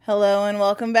Hello and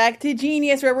welcome back to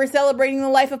Genius, where we're celebrating the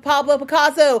life of Pablo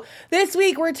Picasso. This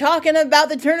week we're talking about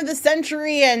the turn of the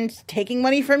century and taking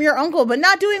money from your uncle, but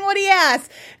not doing what he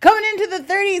asked. Coming into the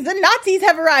 30s, the Nazis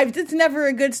have arrived. It's never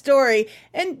a good story.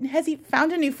 And has he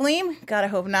found a new flame? God, I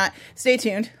hope not. Stay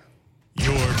tuned.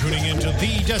 You're tuning into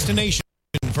the destination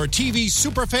for TV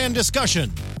superfan discussion,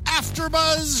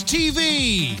 AfterBuzz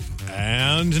TV.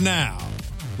 And now,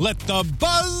 let the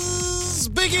buzz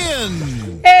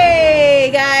begin. Hey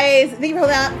guys, thank you for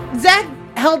holding out. Zach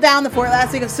held down the fort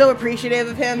last week. I'm so appreciative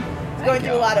of him. He's going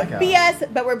through a lot of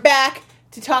BS, but we're back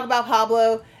to talk about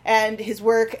Pablo and his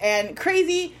work and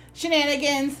crazy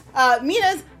shenanigans.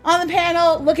 Mina's on the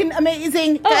panel, looking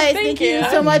amazing. Guys, thank you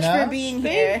so much for being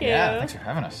here. Thank you. Yeah, thanks for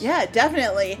having us. Yeah,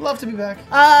 definitely. Love to be back.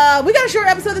 We got a short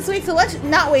episode this week, so let's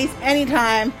not waste any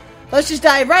time. Let's just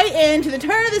dive right into the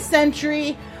turn of the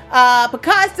century.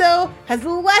 Picasso has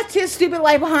left his stupid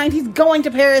life behind. He's going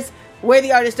to Paris, where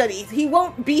the artist studies. He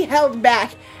won't be held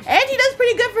back. And he does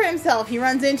pretty good for himself. He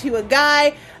runs into a guy.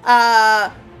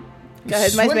 Go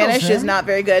ahead, my Spanish is not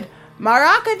very good.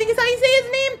 Marak, I think is how you say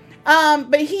his name.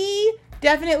 But he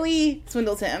definitely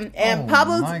swindles him. And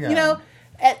Pablo's, you know,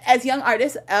 as young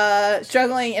artists,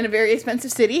 struggling in a very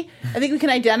expensive city, I think we can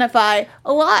identify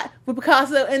a lot with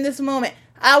Picasso in this moment.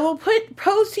 I will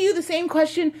pose to you the same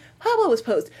question Pablo was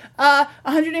posed.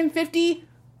 150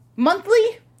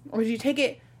 monthly, or would you take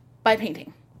it by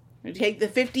painting? Would you take the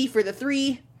 50 for the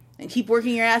 3 and keep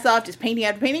working your ass off, just painting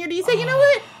after painting? Or do you say, you know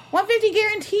what, 150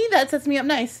 guarantee, that sets me up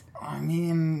nice? I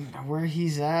mean, where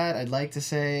he's at, I'd like to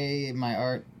say my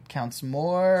art counts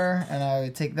more, and I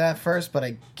would take that first, but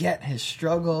I get his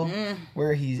struggle,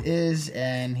 where he is,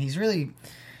 and he's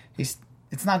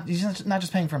not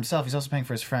just paying for himself, he's also paying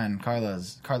for his friend,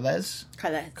 Carles.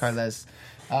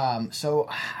 So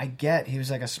I get he was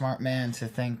like a smart man to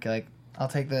think, like, I'll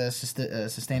take the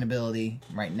sustainability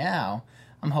right now.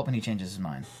 I'm hoping he changes his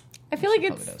mind. I feel like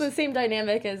it's the same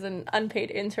dynamic as an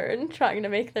unpaid intern trying to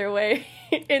make their way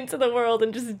into the world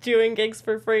and just doing gigs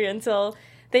for free until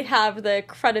they have the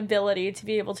credibility to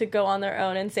be able to go on their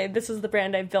own and say, this is the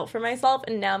brand I built for myself,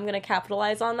 and now I'm going to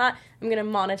capitalize on that. I'm going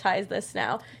to monetize this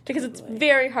now. Because it's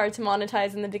very hard to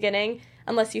monetize in the beginning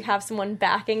unless you have someone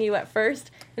backing you at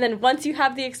first. And then once you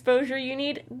have the exposure you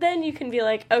need, then you can be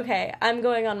like, okay, I'm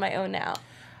going on my own now.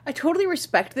 I totally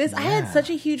respect this. Yeah. I had such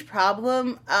a huge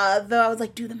problem, though I was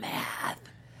like, do the math.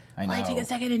 Why take a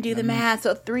second and do the math?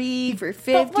 So 3 for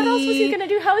 50. But what else was he going to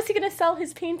do? How is he going to sell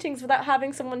his paintings without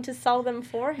having someone to sell them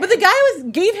for him? But the guy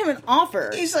gave him an offer.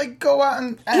 He's like, go out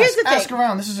and ask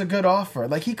around. This is a good offer.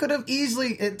 Like, he could have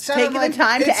easily taken the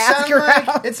time to ask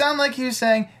around. It sounded like he was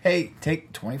saying, hey,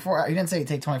 take 24 hours. He didn't say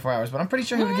take 24 hours, but I'm pretty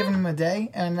sure he would have given him a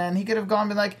day, and then he could have gone and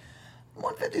been like,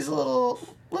 150 is a little,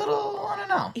 I don't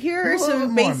know. Here are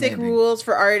some basic rules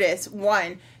for artists.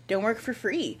 1, don't work for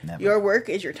free. Never. Your work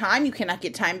is your time. You cannot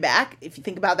get time back. If you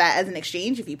think about that as an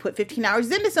exchange, if you put 15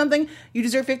 hours into something, you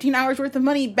deserve 15 hours worth of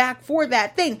money back for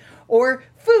that thing. Or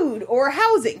food or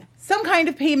housing. Some kind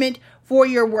of payment for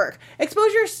your work.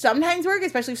 Exposure sometimes work,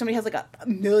 especially if somebody has like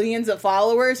millions of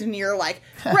followers and you're like,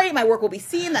 great, my work will be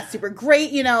seen. That's super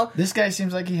great, you know. This guy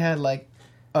seems like he had like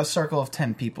a circle of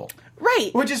 10 people.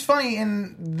 Right. Which is funny,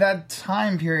 in that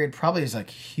time period probably is like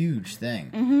a huge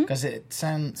thing. Because it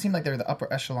seemed like they were the upper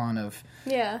echelon of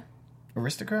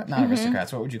aristocrat? Not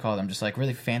aristocrats, what would you call them? Just like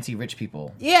really fancy rich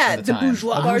people. Yeah, the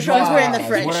bourgeois. Bourgeois were in the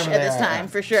French at this time,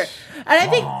 for sure. And I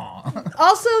think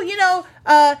also, you know,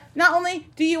 not only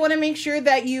do you want to make sure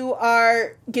that you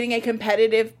are getting a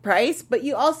competitive price, but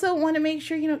you also want to make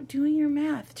sure, you know, doing your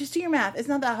math. Just do your math. It's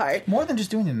not that hard. More than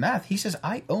just doing the math. He says,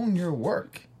 I own your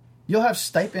work. You'll have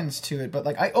stipends to it, but,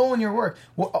 like, I own your work.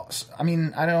 Well, I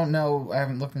mean, I don't know. I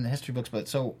haven't looked in the history books, but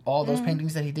so all those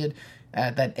paintings that he did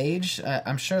at that age,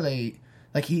 I'm sure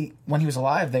when he was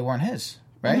alive, they weren't his,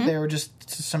 right? They were just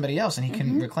somebody else, and he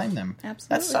can reclaim them.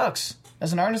 Absolutely. That sucks.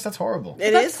 As an artist, that's horrible.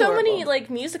 That's so many, like,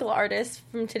 musical artists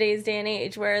from today's day and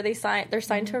age where they're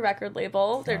signed to a record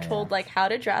label. They're told, like, how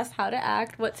to dress, how to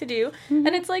act, what to do. And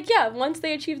it's like, yeah, once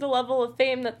they achieve the level of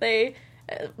fame that they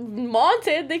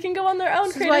wanted, they can go on their own.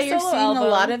 This is why you're seeing a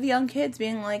lot of young kids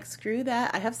being like, screw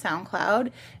that, I have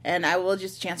SoundCloud and I will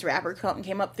just, Chance the Rapper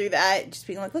came up through that, just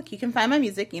being like, look, you can find my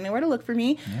music, you know where to look for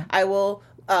me. I will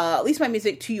lease my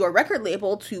music to your record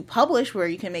label to publish where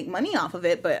you can make money off of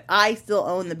it, but I still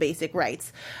own the basic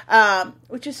rights,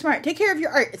 which is smart. Take care of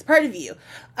your art. It's part of you.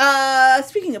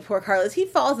 Speaking of poor Carlos, he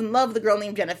falls in love with a girl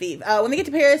named Genevieve. When they get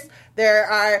to Paris, there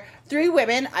are 3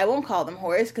 women. I won't call them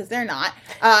whores because they're not.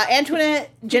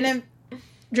 Antoinette,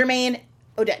 Germaine,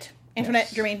 Odette.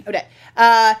 Antoinette, Yes. Jermaine, Odette.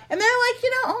 And they're like,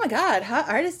 oh my god, hot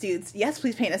artist dudes. Yes,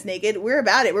 please paint us naked. We're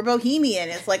about it. We're bohemian.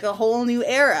 It's like a whole new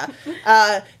era.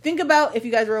 Think about if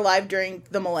you guys were alive during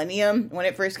the millennium when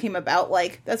it first came about.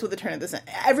 Like, that's what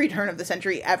every turn of the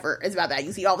century ever is about that.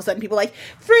 You see all of a sudden people like,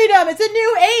 freedom, it's a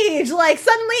new age. Like,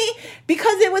 suddenly,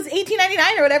 because it was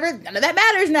 1899 or whatever, none of that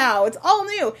matters now. It's all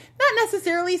new. Not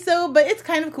necessarily so, but it's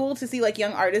kind of cool to see, like,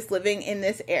 young artists living in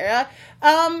this era.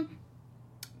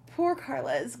 Poor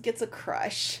Carles gets a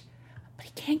crush, but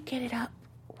he can't get it up.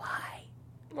 Why?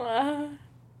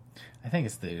 I think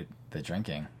it's the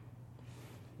drinking.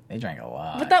 They drank a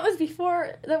lot. But that was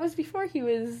before he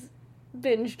was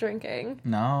binge drinking.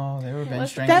 No, they were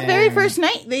binge drinking. That very first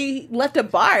night, they left a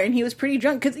bar, and he was pretty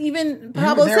drunk, because even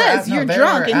Pablo says, you're they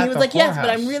drunk, were and he at was the like, yes, but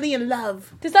whorehouse. I'm really in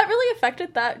love. Does that really affect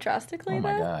it that drastically, Oh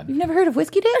my though? god. You've never heard of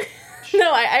Whiskey Dick? No,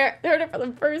 I heard it for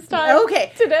the first time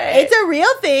Okay. today. It's a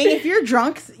real thing. If you're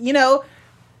drunk,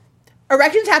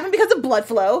 erections happen because of blood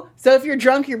flow. So if you're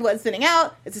drunk, your blood's thinning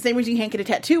out. It's the same reason you can't get a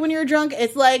tattoo when you're drunk.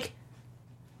 It's like,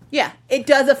 yeah, it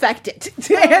does affect it.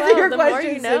 To answer your the more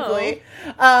question you know. simply.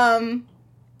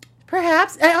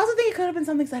 Perhaps. I also think it could have been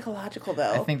something psychological,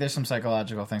 though. I think there's some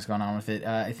psychological things going on with it.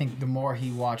 I think the more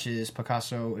he watches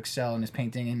Picasso excel in his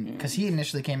painting, and because he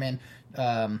initially came in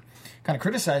kind of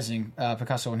criticizing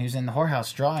Picasso when he was in the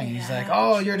whorehouse drawing, and he's like,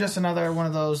 "Oh, you're just another one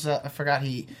of those." I forgot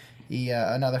he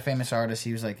another famous artist.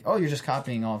 He was like, "Oh, you're just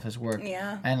copying all of his work."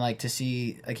 Yeah. And like to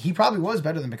see, like he probably was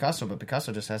better than Picasso, but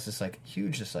Picasso just has this like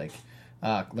huge, just like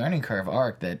learning curve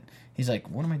arc that. He's like,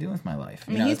 what am I doing with my life?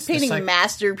 I mean, he's painting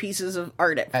masterpieces of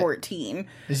art at 14.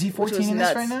 Is he 14 in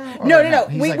this right now? Or No.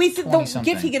 He's We like the 20-something.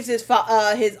 gift he gives his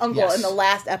uncle Yes. in the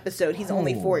last episode, he's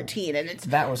only Oh. 14, and it's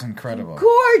That was incredible.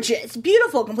 gorgeous,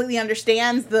 beautiful, completely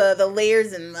understands the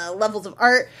layers and the levels of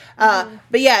art.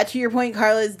 But yeah, to your point,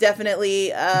 Carla is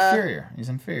definitely Inferior. He's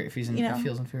inferior. If he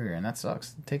feels inferior, and that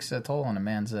sucks. It takes a toll on a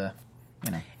man's,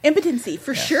 impotency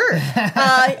for sure.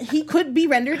 He could be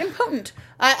rendered impotent.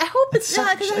 I hope it's At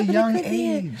not because such a young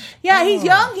age. Yeah, he's Oh.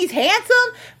 young, he's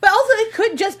handsome, but also it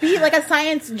could just be like a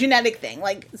science genetic thing.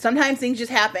 Like sometimes things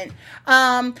just happen.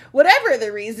 Whatever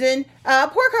the reason,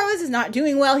 poor Carlos is not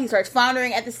doing well. He starts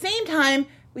floundering. At the same time,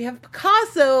 we have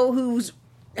Picasso, who's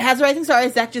has a rising star,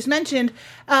 as Zach just mentioned,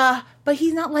 but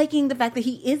he's not liking the fact that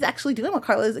he is actually doing what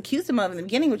Carlos accused him of in the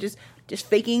beginning, which is just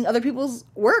faking other people's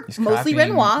work. He's Mostly copying,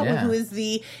 Renoir, yeah. who is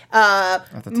the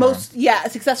the most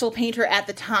successful painter at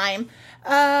the time.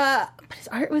 But his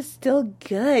art was still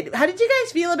good. How did you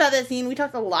guys feel about that scene? We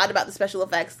talked a lot about the special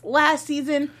effects last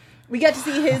season. We got to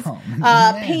see his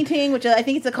man. painting, which I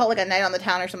think it's called like A Night on the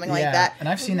Town or something like that. And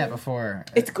I've seen that before.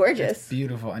 It's gorgeous. It's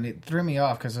beautiful, and it threw me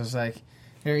off because I was like,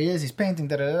 here he is, he's painting,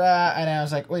 da-da-da-da, and I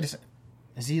was like, wait a second.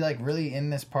 Is he like really in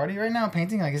this party right now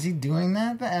painting? Like, is he doing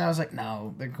that? And I was like,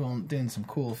 no, they're doing some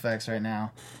cool effects right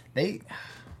now. I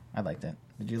liked it.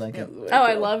 Did you like it?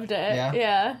 I loved it. Yeah?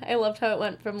 Yeah, I loved how it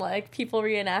went from like people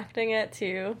reenacting it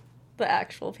to the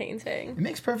actual painting. It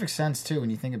makes perfect sense too when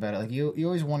you think about it. Like you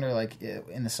always wonder, like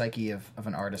in the psyche of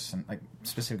an artist, and like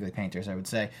specifically painters, I would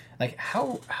say, like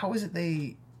how is it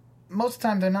they. Most of the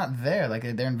time they're not there,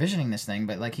 like they're envisioning this thing,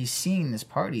 but like he's seeing this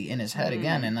party in his head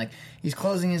again, and like he's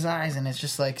closing his eyes, and it's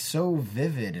just like so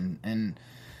vivid, and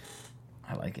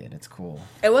I like it. It's cool.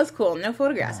 It was cool. No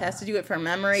photographs. Has to do it from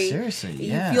memory. Seriously,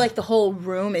 You yeah. feel like the whole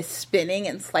room is spinning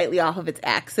and slightly off of its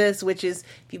axis, which is,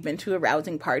 if you've been to a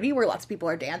rousing party where lots of people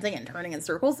are dancing and turning in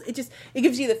circles, it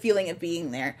gives you the feeling of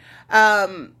being there.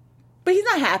 But he's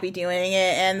not happy doing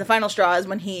it, and the final straw is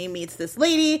when he meets this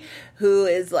lady who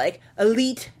is, like,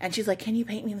 elite, and she's like, can you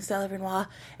paint me in the style of Renoir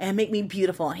and make me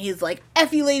beautiful? And he's like,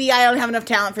 F you, lady, I don't have enough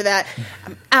talent for that.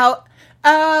 I'm out.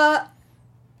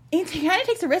 He kind of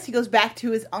takes a risk. He goes back to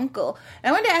his uncle. And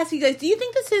I wanted to ask you guys, do you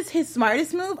think this is his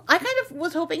smartest move? I kind of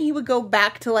was hoping he would go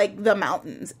back to, like, the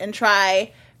mountains and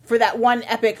try for that one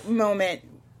epic moment,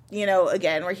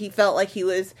 again, where he felt like he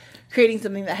was creating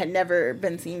something that had never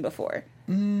been seen before.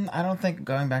 I don't think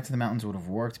going back to the mountains would have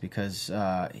worked because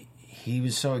he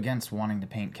was so against wanting to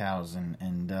paint cows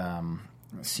and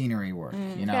scenery work.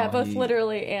 Yeah, both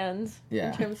literally and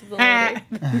Yeah. in terms of the lady.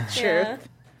 Sure. Yeah.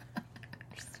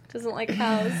 Just doesn't like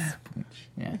cows.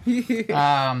 Yeah.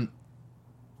 I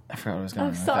forgot what I was going.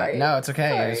 I'm with that. sorry. No, it's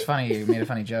okay. Sorry. It was funny. You made a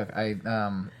funny joke. I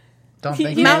don't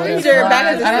think Mountains would have are back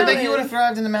thrived. to the I don't think he mountains. would have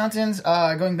thrived in the mountains.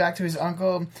 Going back to his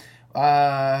uncle.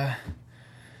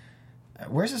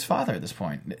 Where's his father at this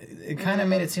point? It kind of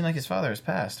made it seem like his father has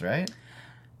passed, right?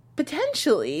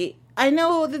 Potentially. I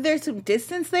know that there's some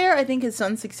distance there. I think his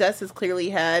son's success has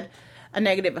clearly had a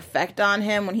negative effect on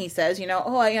him when he says, you know,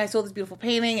 oh, I sold this beautiful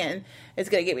painting and it's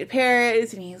going to get me to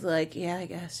Paris. And he's like, yeah, I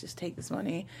guess just take this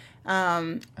money.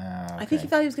 Okay. I think he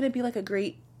thought he was going to be like a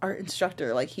great art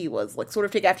instructor, like he was, like sort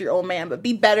of take after your old man, but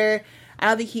be better. I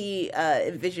don't think he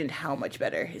envisioned how much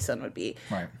better his son would be.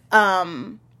 Right.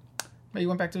 But he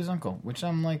went back to his uncle, which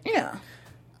I'm like, yeah.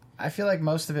 I feel like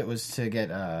most of it was to get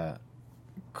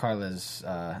Carla's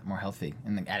more healthy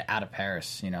and out of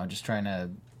Paris, you know, just trying to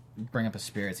bring up his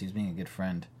spirits. He's being a good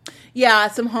friend. Yeah,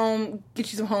 get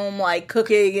you some home, like,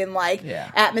 cooking and, like,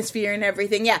 atmosphere and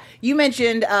everything. Yeah, you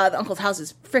mentioned the uncle's house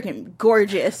is freaking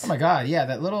gorgeous. Oh my god, yeah,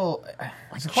 that little...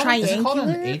 Is it called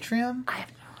an atrium? I have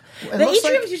no The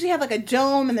atriums usually have like a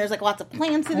dome and there's like lots of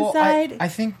plants inside. I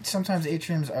think sometimes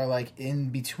atriums are like in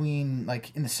between,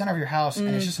 like in the center of your house, and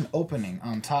it's just an opening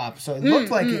on top. So it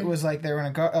looked like it was like they were in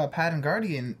a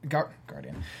Guardian.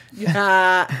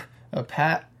 A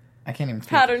Pat. I can't even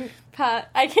speak.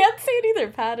 I can't say it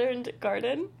either. Patterned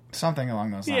garden. Something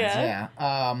along those lines.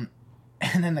 Yeah.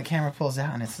 And then the camera pulls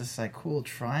out, and it's this like cool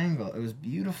triangle. It was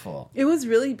beautiful. It was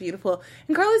really beautiful.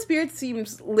 And Carla's spirit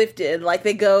seems lifted. Like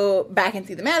they go back and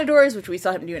see the Matadors, which we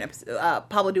saw him do in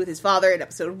Pablo do with his father in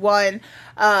episode 1.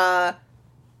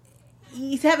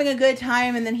 He's having a good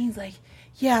time, and then he's like,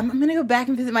 "Yeah, I'm gonna go back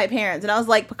and visit my parents." And I was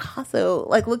like, Picasso,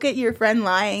 like look at your friend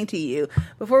lying to you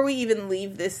before we even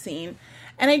leave this scene.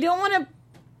 And I don't want to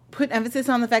put emphasis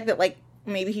on the fact that like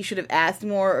maybe he should have asked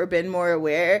more or been more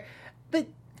aware, but.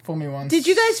 Fool me once. Did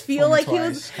you guys feel like he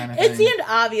was? Kind of it seemed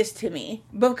obvious to me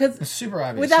because it's super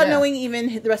obvious without knowing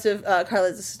even the rest of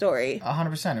Carla's story.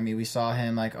 100%. I mean, we saw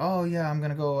him like, oh yeah, I'm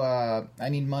gonna go. I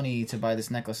need money to buy this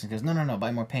necklace, and he goes, no,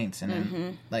 buy more paints. And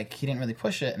then like he didn't really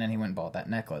push it, and then he went and bought that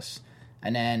necklace.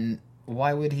 And then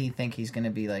why would he think he's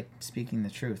gonna be like speaking the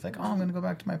truth? Like, oh, I'm gonna go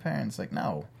back to my parents. Like,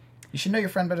 no. You should know your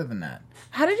friend better than that.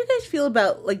 How did you guys feel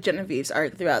about like Genevieve's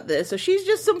art throughout this? So she's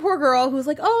just some poor girl who's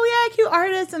like, oh yeah, cute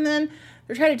artist, and then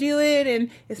they're trying to do it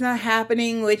and it's not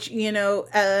happening, which, you know,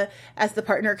 as the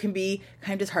partner can be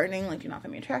kind of disheartening, like you're not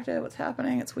going to be attracted, what's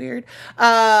happening, it's weird,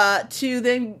 to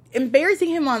then embarrassing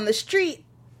him on the street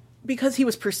because he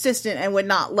was persistent and would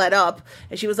not let up.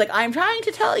 And she was like, I'm trying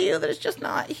to tell you that it's just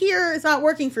not here, it's not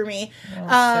working for me.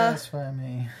 Satisfy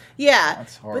me. Yeah.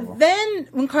 That's horrible. But then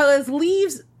when Carlos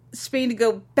leaves Spain to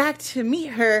go back to meet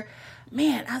her,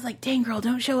 man, I was like, dang girl,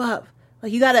 don't show up.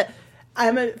 Like, you gotta...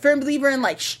 I'm a firm believer in,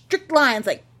 like, strict lines,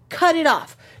 like, cut it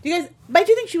off. But I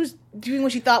do think she was doing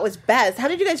what she thought was best. How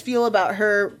did you guys feel about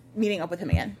her meeting up with him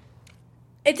again?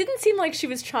 It didn't seem like she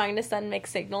was trying to send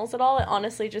mixed signals at all. It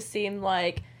honestly just seemed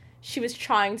like she was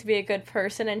trying to be a good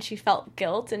person and she felt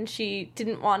guilt and she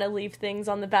didn't want to leave things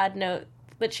on the bad note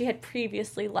that she had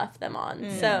previously left them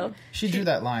on. So she drew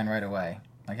that line right away.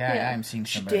 Like, I'm seeing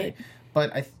somebody. She did.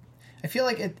 But I feel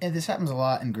like this happens a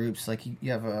lot in groups. Like,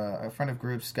 you have a friend of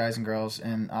groups, guys and girls,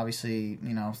 and obviously,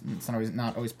 you know, it's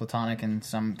not always platonic, and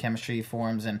some chemistry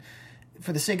forms. And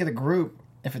for the sake of the group,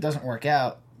 if it doesn't work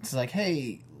out, it's like,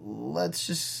 hey, let's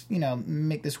just, you know,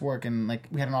 make this work. And, like,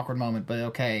 we had an awkward moment, but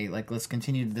okay, like, let's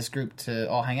continue this group to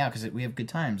all hang out because we have good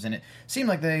times. And it seemed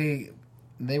like they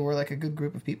were, like, a good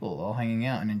group of people all hanging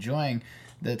out and enjoying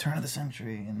the turn of the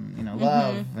century and, you know,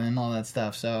 love and all that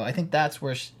stuff. So I think that's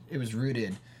where it was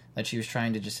rooted. That she was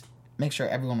trying to just make sure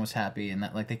everyone was happy and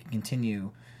that like they could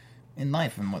continue in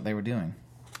life and what they were doing.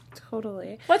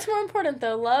 Totally. What's more important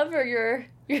though, love or your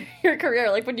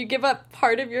career? Like, would you give up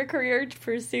part of your career to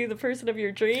pursue the person of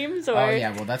your dreams? Or... Oh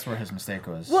yeah, well that's where his mistake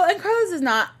was. Well, and Carlos is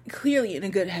not clearly in a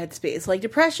good headspace. Like,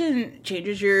 depression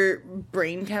changes your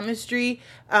brain chemistry.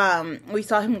 We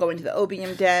saw him go into the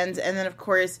opium dens, and then of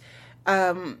course,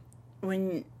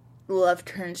 when love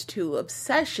turns to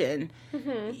obsession,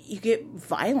 you get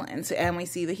violence, and we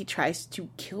see that he tries to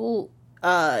kill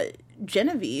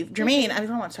Jermaine.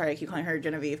 I'm sorry, I keep calling her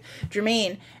Genevieve.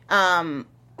 Jermaine, and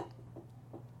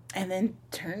then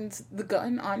turns the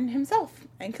gun on himself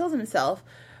and kills himself,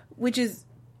 which is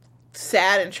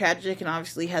sad and tragic, and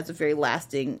obviously has a very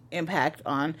lasting impact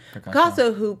on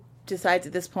Picasso, who decides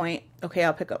at this point, okay,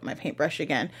 I'll pick up my paintbrush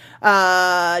again.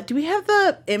 Do we have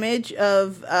the image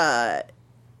of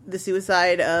the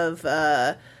suicide of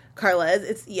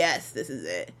Carles? Yes, this is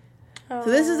it. Oh.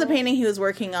 So this is a painting he was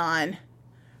working on.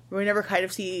 We never kind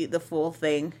of see the full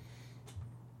thing.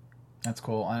 That's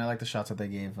cool. And I like the shots that they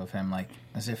gave of him, like,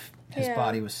 as if his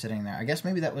body was sitting there. I guess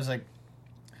maybe that was, like,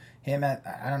 him at,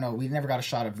 I don't know, we never got a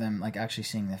shot of them, like, actually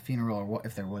seeing the funeral, or what,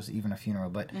 if there was even a funeral,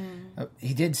 but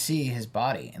he did see his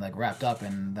body, like, wrapped up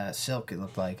in that silk, it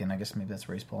looked like, and I guess maybe that's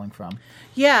where he's pulling from.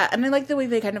 Yeah, and I like the way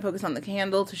they kind of focus on the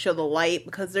candle to show the light,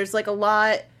 because there's, like, a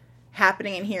lot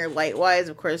happening in here light-wise.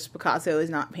 Of course, Picasso is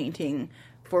not painting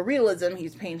for realism.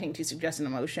 He's painting to suggest an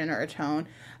emotion or a tone.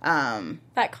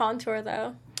 That contour,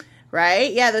 though.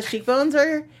 Right? Yeah, those cheekbones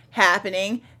are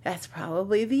happening. That's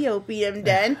probably the opium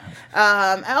den.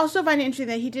 I also find it interesting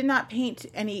that he did not paint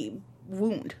any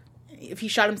wound. If he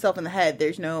shot himself in the head,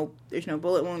 there's no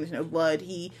bullet wound, there's no blood.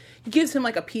 He gives him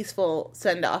like a peaceful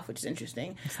send-off, which is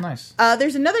interesting. It's nice.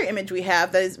 There's another image we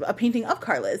have that is a painting of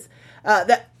Carla's.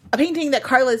 A painting that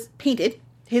Carla's painted,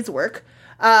 his work,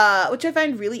 which I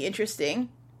find really interesting.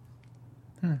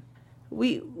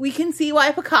 We can see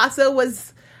why Picasso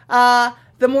was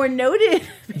the more noted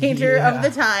painter of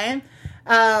the time.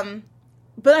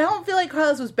 But I don't feel like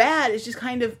Carla's was bad. It's just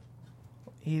kind of...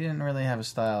 He didn't really have a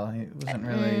style. He wasn't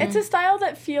really... It's a style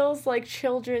that feels like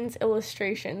children's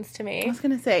illustrations to me. I was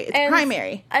going to say, it's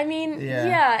primary. I mean,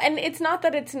 yeah, and it's not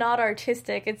that it's not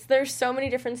artistic. There's so many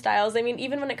different styles. I mean,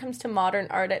 even when it comes to modern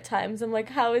art at times, I'm like,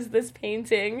 how is this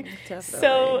painting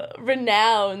so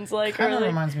renowned? Like, kind of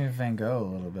reminds me of Van Gogh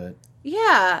a little bit.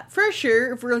 Yeah, for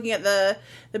sure. If we're looking at the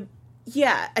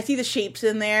yeah, I see the shapes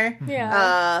in there.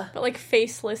 Yeah, but like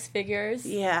faceless figures.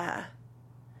 Yeah.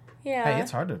 Yeah. Hey, it's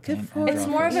hard to paint. It's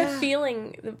more of a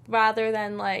feeling rather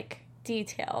than like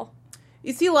detail.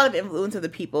 You see a lot of influence of the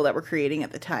people that were creating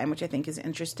at the time, which I think is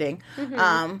interesting.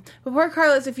 But poor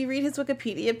Carlos, if you read his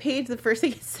Wikipedia page, the first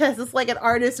thing it says is like an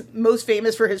artist most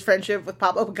famous for his friendship with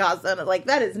Pablo Picasso. And like,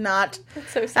 that is not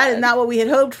so sad. That is not what we had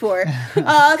hoped for.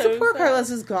 So poor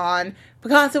Carlos is gone.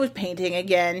 Picasso was painting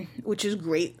again, which is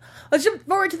great. Let's jump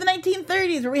forward to the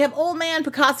 1930s, where we have Old Man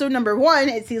Picasso #1.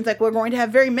 It seems like we're going to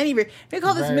have we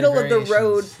call this middle of the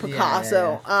road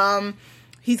Picasso. Yeah.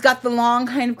 He's got the long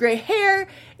kind of gray hair.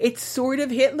 It's sort of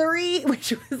Hitler-y,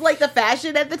 which was like the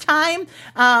fashion at the time.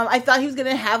 I thought he was going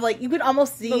to have like, you could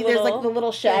almost see there's like the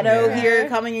little shadow here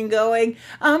coming and going.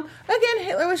 Again,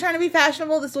 Hitler was trying to be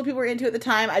fashionable. This is what people were into at the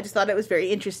time. I just thought it was very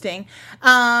interesting.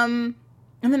 And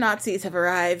the Nazis have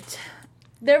arrived.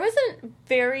 There was a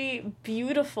very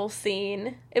beautiful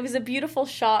scene. It was a beautiful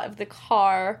shot of the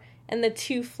car, and the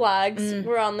two flags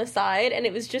were on the side, and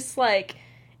it was just like,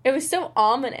 it was so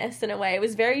ominous in a way. It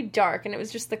was very dark, and it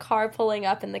was just the car pulling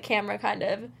up and the camera kind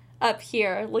of up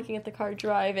here, looking at the car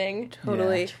driving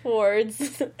towards.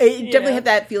 It definitely had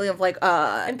that feeling of like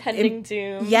impending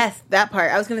doom. Yes, that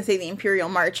part. I was going to say the Imperial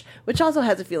March, which also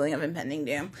has a feeling of impending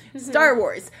doom. Star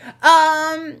Wars.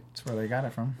 That's where they got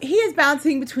it from. He is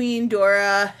bouncing between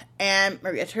Dora and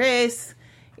Maria Therese.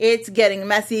 It's getting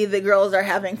messy. The girls are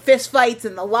having fist fights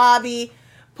in the lobby.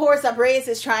 Poor Sabres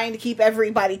is trying to keep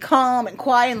everybody calm and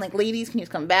quiet. And like, ladies, can you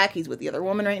come back? He's with the other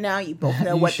woman right now. You both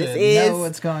know what this is. Know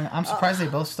what's going on. I'm surprised they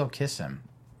both still kiss him.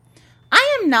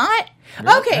 I am not.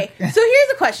 Really? Okay, so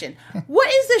here's a question.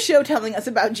 What is the show telling us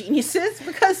about geniuses?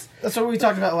 Because that's what we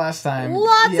talked about last time.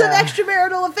 Lots of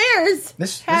extramarital affairs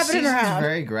this happening season around. Is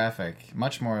very graphic.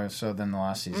 Much more so than the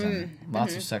last season.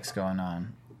 Lots of sex going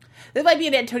on. This might be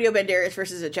an Antonio Banderas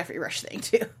versus a Jeffrey Rush thing,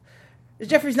 too.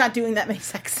 Jeffrey's not doing that many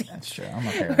sex scenes. That's true. I'm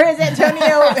okay with Whereas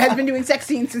Antonio has been doing sex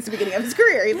scenes since the beginning of his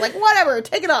career. He's like, whatever,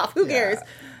 take it off. Who cares?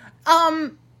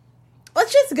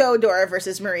 Let's just go Dora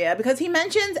versus Maria, because he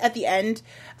mentions at the end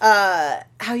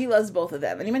how he loves both of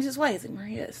them. And he mentions why. He's like,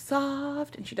 Maria is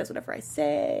soft, and she does whatever I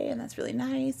say, and that's really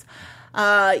nice.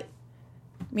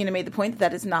 Mina made the point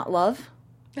that is not love.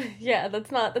 Yeah,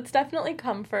 that's definitely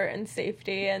comfort and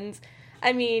safety. And,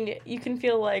 I mean, you can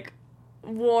feel like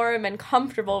warm and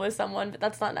comfortable with someone, but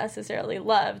that's not necessarily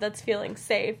love. That's feeling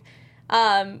safe.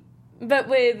 But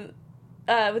with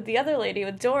the other lady,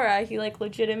 with Dora, he like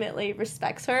legitimately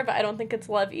respects her, but I don't think it's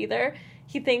love either.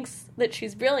 He thinks that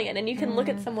she's brilliant, and you can look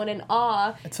at someone in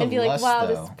awe and be like, wow,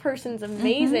 this person's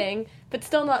amazing, but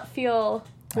still not feel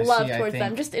love towards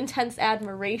them, just intense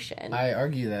admiration. I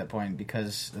argue that point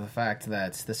because of the fact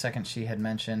that the second she had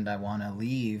mentioned, I want to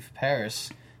leave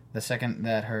Paris, the second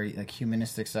that her like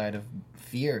humanistic side of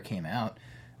fear came out,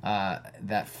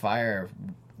 that fire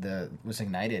was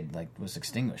ignited, like was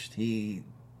extinguished. He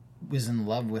was in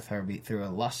love with her through a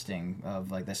lusting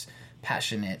of like this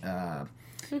passionate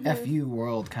F you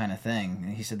world kind of thing.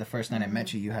 And he said, the first night I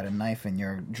met you, you had a knife and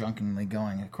you're drunkenly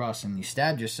going across and you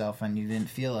stabbed yourself and you didn't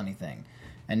feel anything.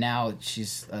 And now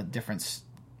she's a different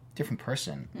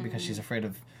person because she's afraid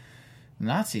of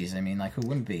Nazis. I mean, like, who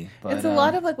wouldn't be? But, it's a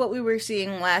lot of like what we were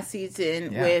seeing last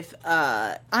season with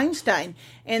Einstein,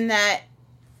 in that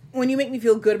when you make me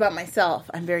feel good about myself,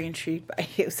 I'm very intrigued by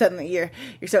you. Suddenly you're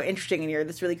so interesting and you're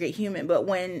this really great human. But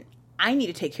when I need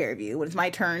to take care of you. When it's my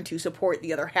turn to support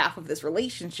the other half of this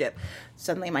relationship,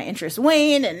 suddenly my interests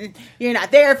wane and you're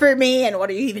not there for me. And what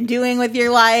are you even doing with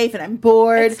your life? And I'm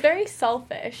bored. It's very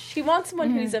selfish. He wants someone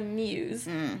who's a muse.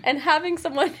 And having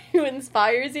someone who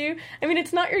inspires you, I mean,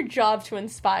 it's not your job to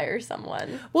inspire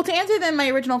someone. Well, to answer then my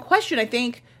original question, I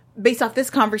think based off this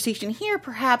conversation here,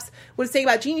 perhaps what to say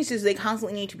about geniuses is they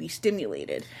constantly need to be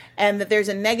stimulated, and that there's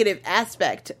a negative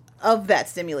aspect of that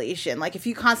stimulation. Like, if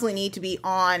you constantly need to be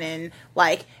on and,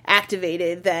 like,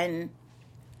 activated, then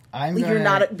you're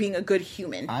not being a good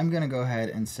human. I'm going to go ahead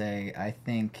and say I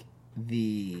think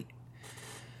the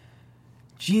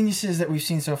geniuses that we've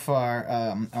seen so far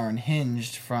are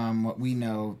unhinged from what we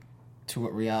know to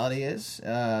what reality is,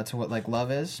 to what, like, love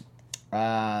is.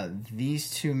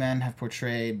 These two men have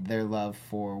portrayed their love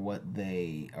for what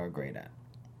they are great at.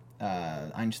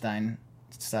 Einstein,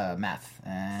 it's math,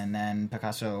 and then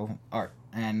Picasso, art.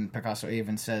 And Picasso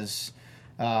even says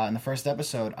in the first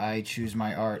episode, I choose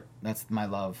my art, that's my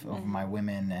love, over my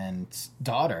women and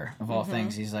daughter, of all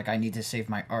things. He's like, I need to save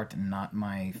my art and not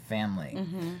my family.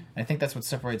 I think that's what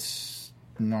separates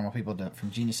normal people from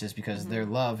geniuses, because their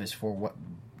love is for what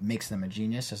makes them a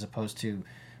genius, as opposed to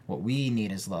what we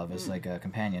need is love, as like a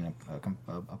companion,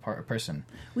 a person.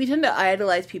 We tend to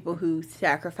idolize people who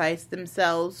sacrifice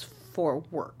themselves for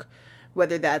work,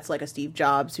 whether that's like a Steve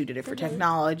Jobs who did it for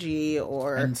technology,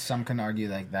 or... And some can argue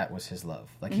like that was his love.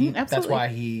 Like that's why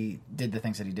he did the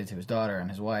things that he did to his daughter and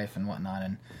his wife and whatnot.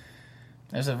 And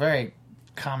there's a very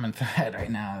common thread right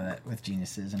now with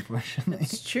geniuses, unfortunately.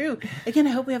 It's true. Again, I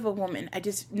hope we have a woman.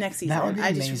 Next season,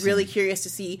 I'm just really curious to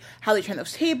see how they turn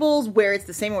those tables, where it's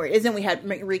the same or where it isn't. We had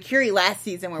Marie Curie last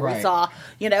season where we saw,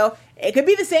 it could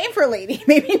be the same for a lady.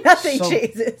 Maybe nothing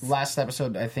changes. Last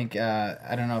episode, I think,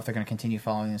 I don't know if they're going to continue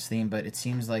following this theme, but it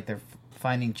seems like they're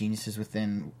finding geniuses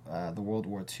within the World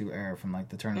War II era, from like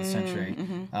the turn of the century.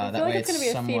 I feel like it's going to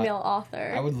be a female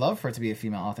author. I would love for it to be a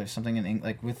female author. Something in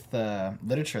like with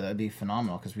literature, that would be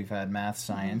phenomenal, because we've had math,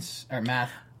 science, or math.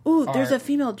 Ooh, there's a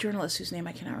female journalist whose name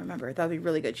I cannot remember. That would be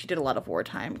really good. She did a lot of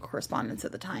wartime correspondence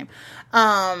at the time.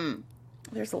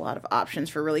 There's a lot of options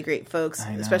for really great folks,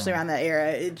 especially around that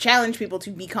era. It challenged people to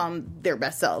become their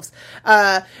best selves.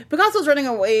 Picasso's not running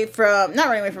away from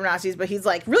Nazis, but he's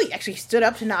like really actually stood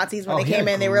up to Nazis when they came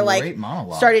in. They were like,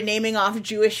 started naming off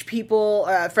Jewish people,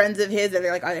 friends of his, and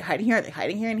they're like, are they hiding here? Are they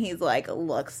hiding here? And he's like,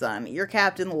 look, son, your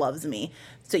captain loves me,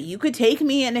 so you could take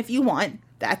me in if you want.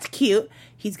 That's cute.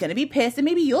 He's going to be pissed, and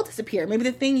maybe you'll disappear. Maybe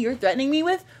the thing you're threatening me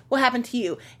with will happen to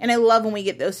you. And I love when we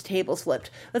get those tables flipped.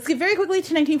 Let's get very quickly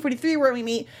to 1943, where we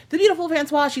meet the beautiful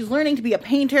Francois. She's learning to be a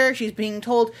painter. She's being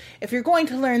told, if you're going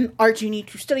to learn art, you need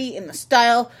to study in the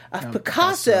style of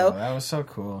Picasso. That was so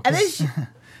cool. And then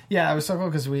yeah, it was so cool,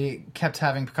 because we kept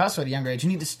having Picasso at a younger age. You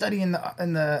need to study in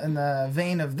the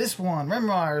vein of this one,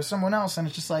 Renoir, or someone else. And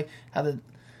it's just like how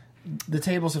the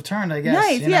tables have turned, I guess.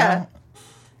 Nice, yeah.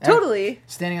 Totally.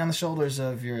 Standing on the shoulders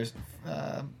of your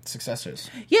successors.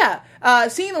 Yeah.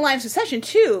 Seeing the line of succession,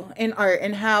 too, in art,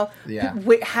 and how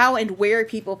and where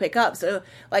people pick up. So,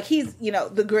 like, he's,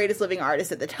 the greatest living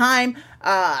artist at the time.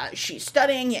 She's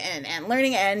studying and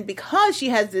learning, and because she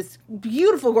has this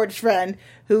beautiful, gorgeous friend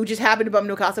who just happened to bump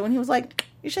into Picasso, and he was like,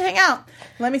 you should hang out.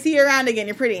 Let me see you around again.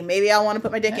 You're pretty. Maybe I'll want to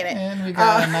put my dick in it. And we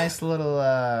got a nice little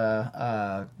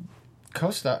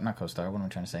co-star, not co-star, what am I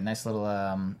trying to say? Nice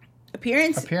little...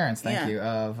 Appearance, thank you,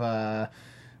 of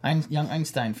young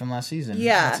Einstein from last season.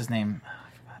 Yeah. What's his name? Oh,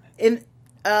 I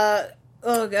forgot it.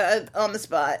 Oh, God, on the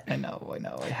spot. I know.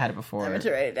 I had it before. I meant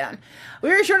to write it down. We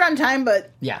were short on time,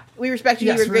 but we respect you.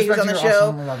 Yes, you were great. He was on the show.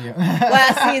 Awesome. We love you.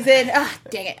 Last season.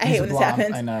 Dang it. I hate when this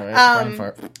happens. I know,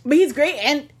 right? But he's great,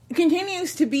 and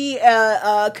continues to be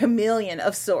a chameleon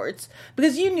of sorts,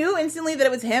 because you knew instantly that it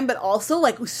was him, but also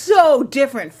like so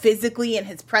different physically in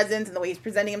his presence and the way he's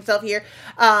presenting himself here.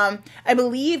 I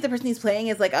believe the person he's playing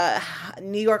is like a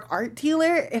New York art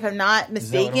dealer, if I'm not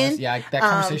mistaken. Yeah, that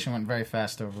conversation went very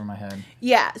fast over my head.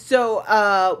 Yeah,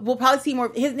 so we'll probably see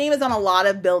more. His name is on a lot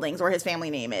of buildings, or his family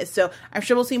name is, so I'm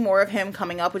sure we'll see more of him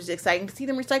coming up, which is exciting to see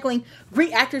them recycling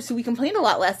great actors who we complained a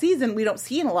lot last season we don't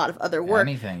see in a lot of other work.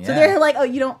 So they're like, oh,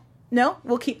 you don't. No,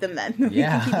 we'll keep them then. Yeah, we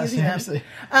can keep using seriously.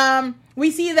 them. We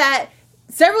see that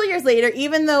several years later,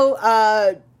 even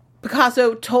though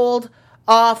Picasso told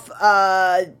off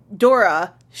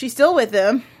Dora, she's still with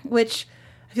him, which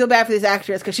I feel bad for this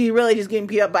actress, because she's really just getting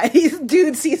beat up by these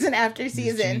dudes season after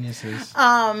season. These geniuses.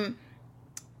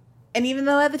 And even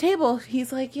though at the table,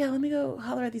 he's like, yeah, let me go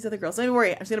holler at these other girls. Don't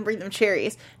worry, I'm just going to bring them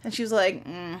cherries. And she was like,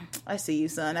 I see you,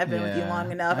 son. I've been with you long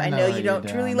enough. I know you don't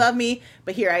truly love me,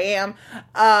 but here I am.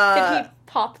 Did he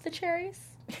pop the cherries?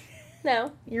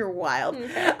 No. You're wild.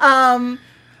 Okay.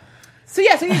 So he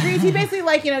agrees. He basically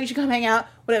like, you should come hang out.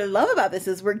 What I love about this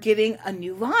is we're getting a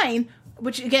new line,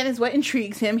 which again is what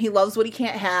intrigues him. He loves what he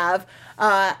can't have.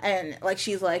 And like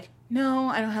she's like, no,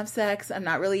 I don't have sex. I'm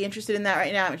not really interested in that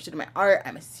right now. I'm interested in my art.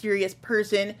 I'm a serious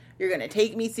person. You're going to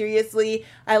take me seriously.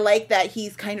 I like that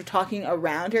he's kind of talking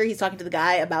around her. He's talking to the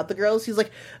guy about the girls. He's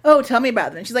like, oh, tell me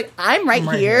about them. And she's like, I'm right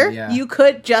here. Yeah. You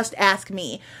could just ask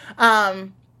me.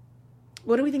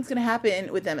 What do we think is going to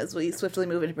happen with them as we swiftly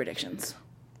move into predictions?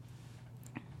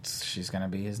 She's going to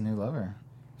be his new lover.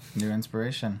 New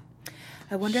inspiration.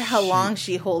 I wonder how long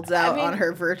she holds out on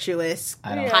her virtuous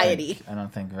piety. I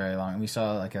don't think very long. We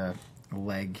saw like a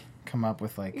leg come up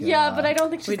with like... but I don't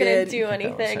think she's going to do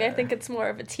anything. I think it's more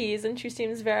of a tease, and she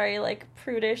seems very like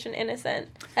prudish and innocent.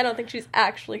 I don't think she's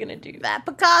actually going to do that.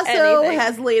 Picasso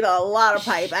has laid a lot of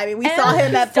pipe. I mean, we saw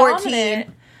him at 14.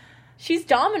 Dominant. She's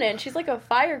dominant. She's like a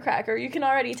firecracker. You can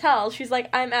already tell. She's like,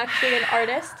 I'm actually an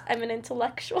artist. I'm an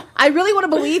intellectual. I really want to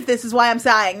believe this is why I'm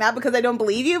sighing. Not because I don't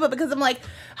believe you, but because I'm like,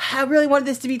 I really want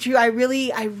this to be true. I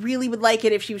really would like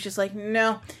it if she was just like,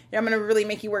 no, I'm going to really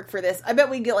make you work for this. I bet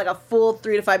we get like a full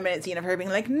 3 to 5 minute scene of her being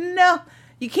like, no,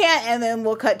 you can't. And then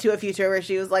we'll cut to a future where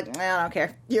she was like, I don't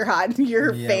care. You're hot.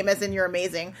 You're famous and you're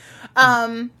amazing.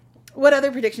 What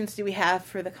other predictions do we have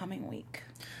for the coming week?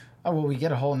 Oh, well, we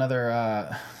get a whole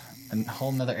nother...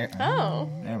 Oh.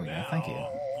 There we go. Thank you.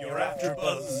 Your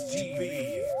AfterBuzz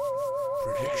TV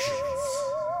predictions.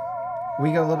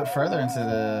 We go a little bit further into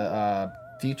the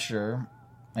future,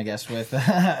 I guess, with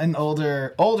an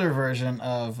older version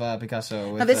of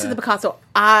Picasso. Now, this is the Picasso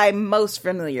I'm most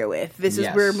familiar with. This is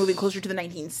we're moving closer to the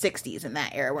 1960s in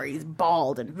that era where he's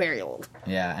bald and very old.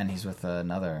 Yeah, and he's with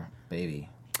another baby.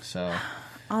 So...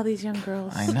 All these young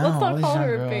girls. I know. Let's not call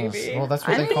her a baby. Well, that's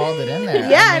what they called it in there.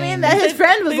 Yeah, I mean that his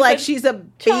friend was like, she's a baby.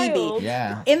 Child.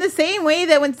 Yeah. In the same way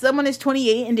that when someone is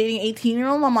 28 and dating an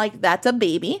 18-year-old, I'm like, that's a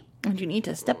baby. And you need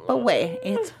to step away.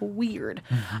 It's weird.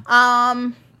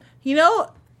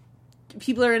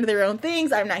 People are into their own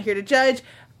things. I'm not here to judge.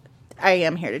 I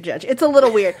am here to judge. It's a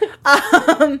little weird.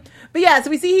 But yeah, so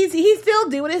we see he's still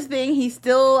doing his thing. He's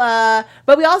still,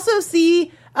 but we also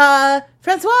see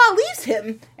Francois leaves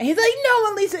him, and he's like, no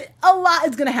one leaves it. A lot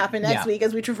is going to happen next week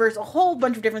as we traverse a whole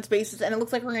bunch of different spaces, and it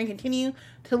looks like we're going to continue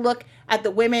to look at the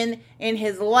women in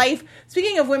his life.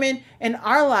 Speaking of women in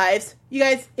our lives, you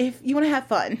guys, if you want to have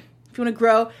fun, if you want to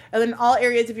grow, and in all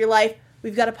areas of your life,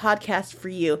 we've got a podcast for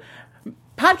you.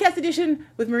 Podcast edition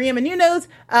with Maria Menounos.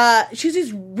 She has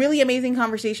these really amazing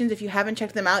conversations. If you haven't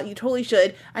checked them out, you totally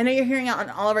should. I know you're hearing it on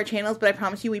all of our channels, but I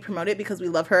promise you we promote it because we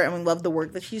love her and we love the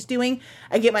work that she's doing.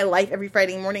 I get my life every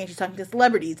Friday morning and she's talking to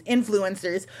celebrities,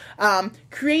 influencers,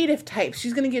 creative types.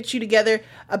 She's going to get you together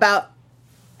about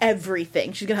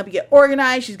everything. She's going to help you get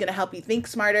organized. She's going to help you think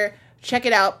smarter. Check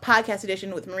it out. Podcast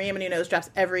edition with Maria Menounos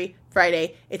drops every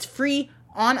Friday. It's free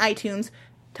on iTunes.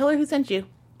 Tell her who sent you.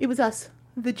 It was us.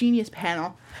 The Genius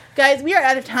Panel. Guys, we are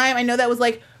out of time. I know that was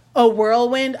like a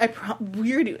whirlwind.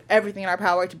 We're going to do everything in our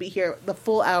power to be here the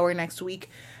full hour next week.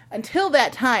 Until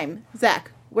that time,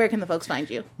 Zach, where can the folks find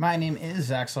you? My name is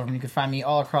Zach Silverman. You can find me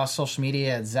all across social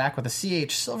media at Zach with a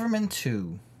CH Silverman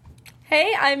 2.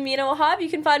 Hey, I'm Mina Wahab. You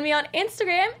can find me on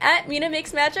Instagram at Mina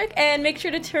Makes Magic, and make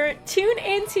sure to tune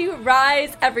into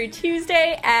Rise every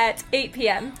Tuesday at 8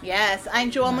 p.m. Yes,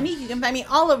 I'm Joelle Monique. You can find me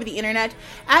all over the internet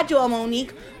at Joelle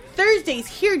Monique. Thursdays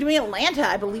here doing Atlanta.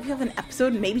 I believe we have an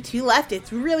episode, maybe 2 left.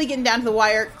 It's really getting down to the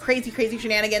wire. Crazy, crazy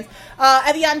shenanigans.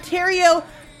 At the Ontario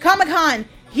Comic-Con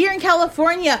here in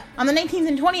California on the 19th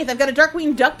and 20th, I've got a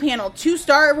Darkwing Duck panel, 2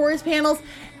 Star Wars panels,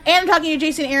 and I'm talking to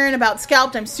Jason Aaron about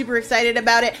Scalped. I'm super excited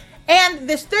about it. And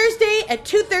this Thursday at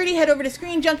 2:30, head over to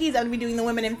Screen Junkies. I'm going to be doing the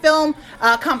Women in Film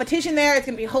competition there. It's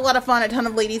going to be a whole lot of fun. A ton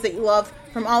of ladies that you love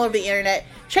from all over the internet.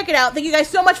 Check it out. Thank you guys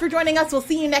so much for joining us. We'll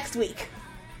see you next week.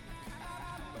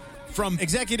 From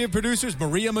executive producers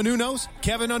Maria Menounos,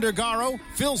 Kevin Undergaro,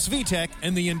 Phil Svitek,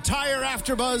 and the entire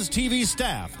AfterBuzz TV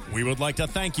staff, we would like to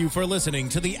thank you for listening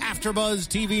to the AfterBuzz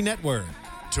TV network.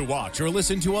 To watch or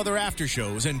listen to other after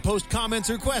shows and post comments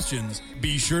or questions,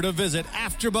 be sure to visit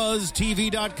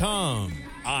AfterBuzzTV.com.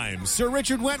 I'm Sir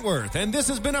Richard Wentworth, and this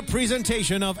has been a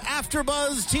presentation of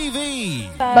AfterBuzz TV.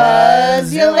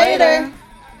 Buzz you later.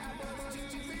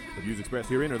 The views expressed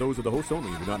herein are those of the hosts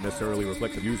only and do not necessarily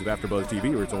reflect the views of AfterBuzz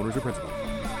TV or its owners or principals.